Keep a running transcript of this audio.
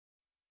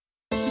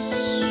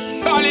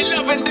Call it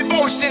love and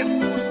devotion.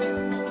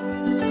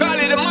 Call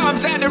it a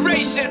mom's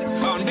adoration.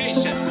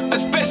 Foundation, a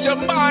special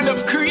bond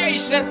of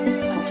creation.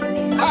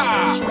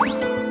 Ah,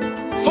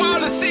 for all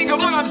the single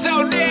moms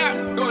out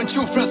there going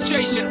through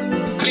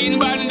frustration. Clean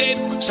Bandit,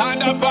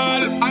 Shonda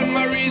Paul, and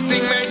Marie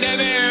sing make them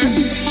hear.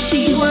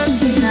 She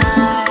works the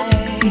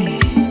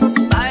nights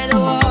by the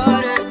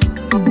water.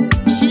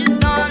 She's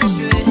gone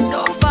astray,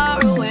 so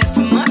far away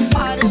from her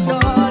father's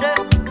daughter.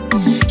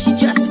 She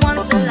just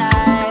wants a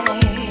life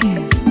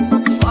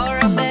for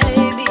a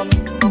baby.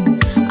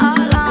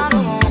 All on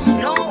her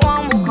own, no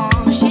one will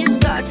come. She's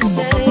got to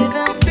save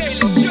him.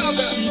 Daily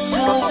struggle. She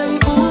tells him,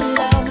 ooh,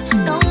 love,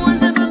 no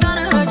one's ever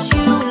gonna hurt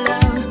you,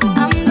 love.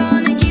 I'm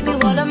gonna give you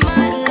all of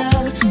my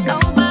love.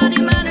 Nobody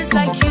matters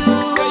like you.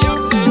 Stay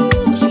up there,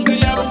 She stay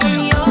up tells there.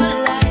 him your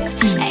life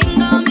ain't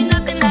gonna be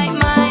nothing like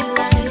my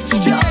life.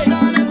 You're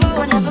gonna grow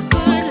and have a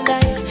good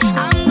life.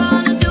 I'm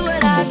gonna do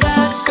what I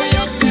gotta say. Stay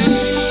up there,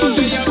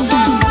 stay up So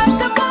there.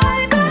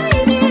 rockabye,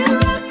 baby,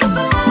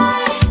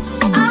 rockabye.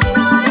 I'm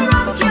gonna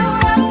rock you,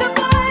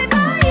 rockabye,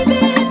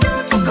 baby,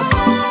 don't you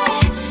cry.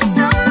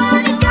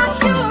 Somebody's got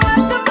you,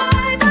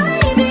 rockabye,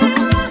 baby,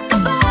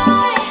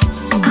 rockabye.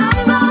 I'm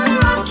gonna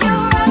rock you,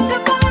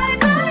 rockabye,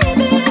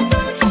 baby,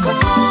 don't you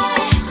cry.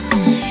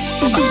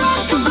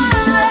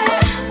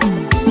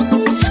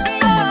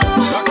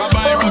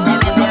 Rockabye, rocka,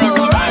 rocka,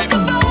 rockabye.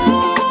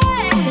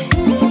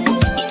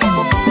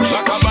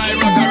 Rockabye,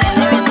 rocka,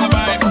 rocka,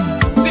 rockabye.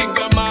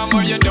 Single mom,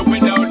 what you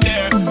doing out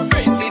there?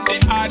 Facing the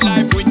hard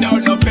life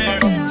without no fear.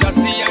 Just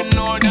see and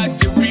know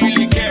that you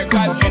really care.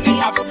 Cause any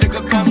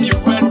obstacle come, you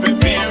well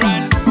prepare.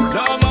 And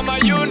no, mama,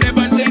 you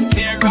never shed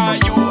tear.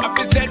 Cause you have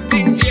to set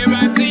things year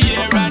after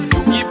year. And you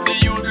give the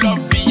youth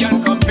love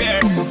beyond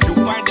compare. You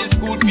find the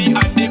school fee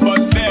and the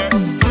bus fare.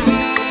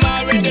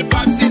 Already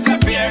pops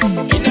disappear.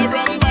 In a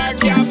wrong bar,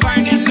 can't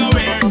find him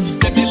nowhere.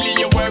 Steadily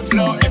your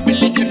workflow, every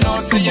little you know.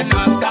 So you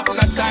not stop, no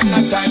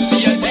time for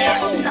your dear.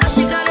 Now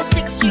she got a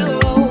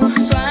 6-year-old,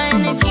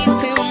 trying to keep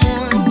him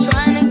warm,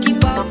 trying to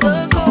keep out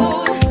the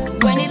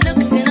cold. When he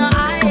looks in her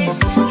eyes,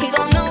 he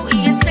don't know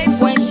he is safe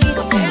when she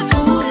says,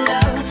 ooh,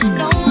 love,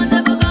 no one's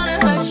ever gonna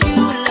hurt you,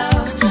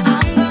 love.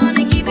 I'm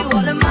gonna give you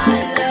all of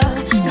my love.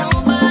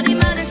 Nobody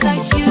matters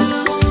like you.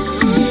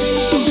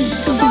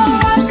 So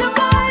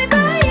rockabye,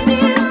 baby,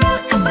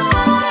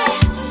 rockabye.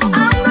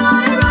 I'm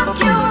gonna rock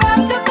you,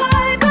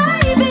 rockabye,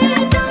 baby,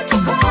 don't you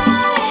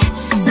cry.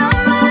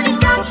 Somebody's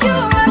got you,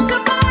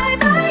 rockabye,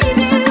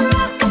 baby,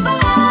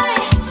 rockabye.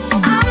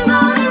 I'm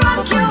gonna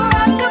rock you,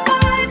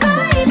 rockabye,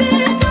 baby,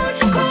 don't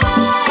you cry.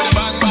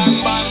 Bang, bang,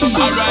 bang,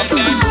 alright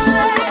then.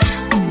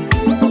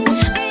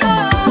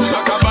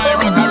 Rockabye,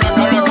 rocka,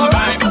 rocka,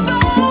 rockabye.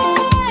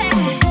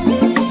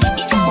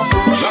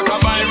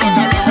 Rockabye,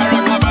 rocka, rocka,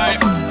 rockabye.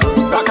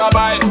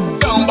 Rockabye,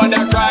 don't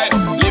bother cry.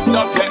 Lift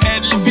up your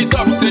head, lift it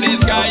up to the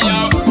sky, yo.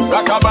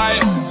 Rockabye,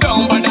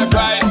 don't bother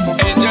cry.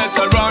 Angels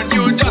around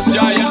you, just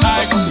dry your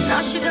eye.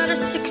 Now she got a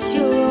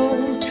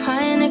 6-year-old,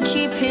 trying to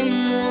keep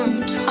him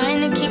warm,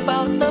 trying to keep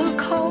out the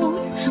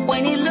cold.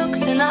 When he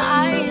looks in her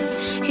eyes,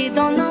 he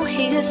don't know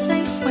he is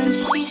safe when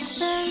she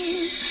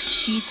says,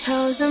 she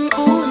tells him,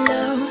 ooh,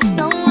 love,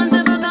 no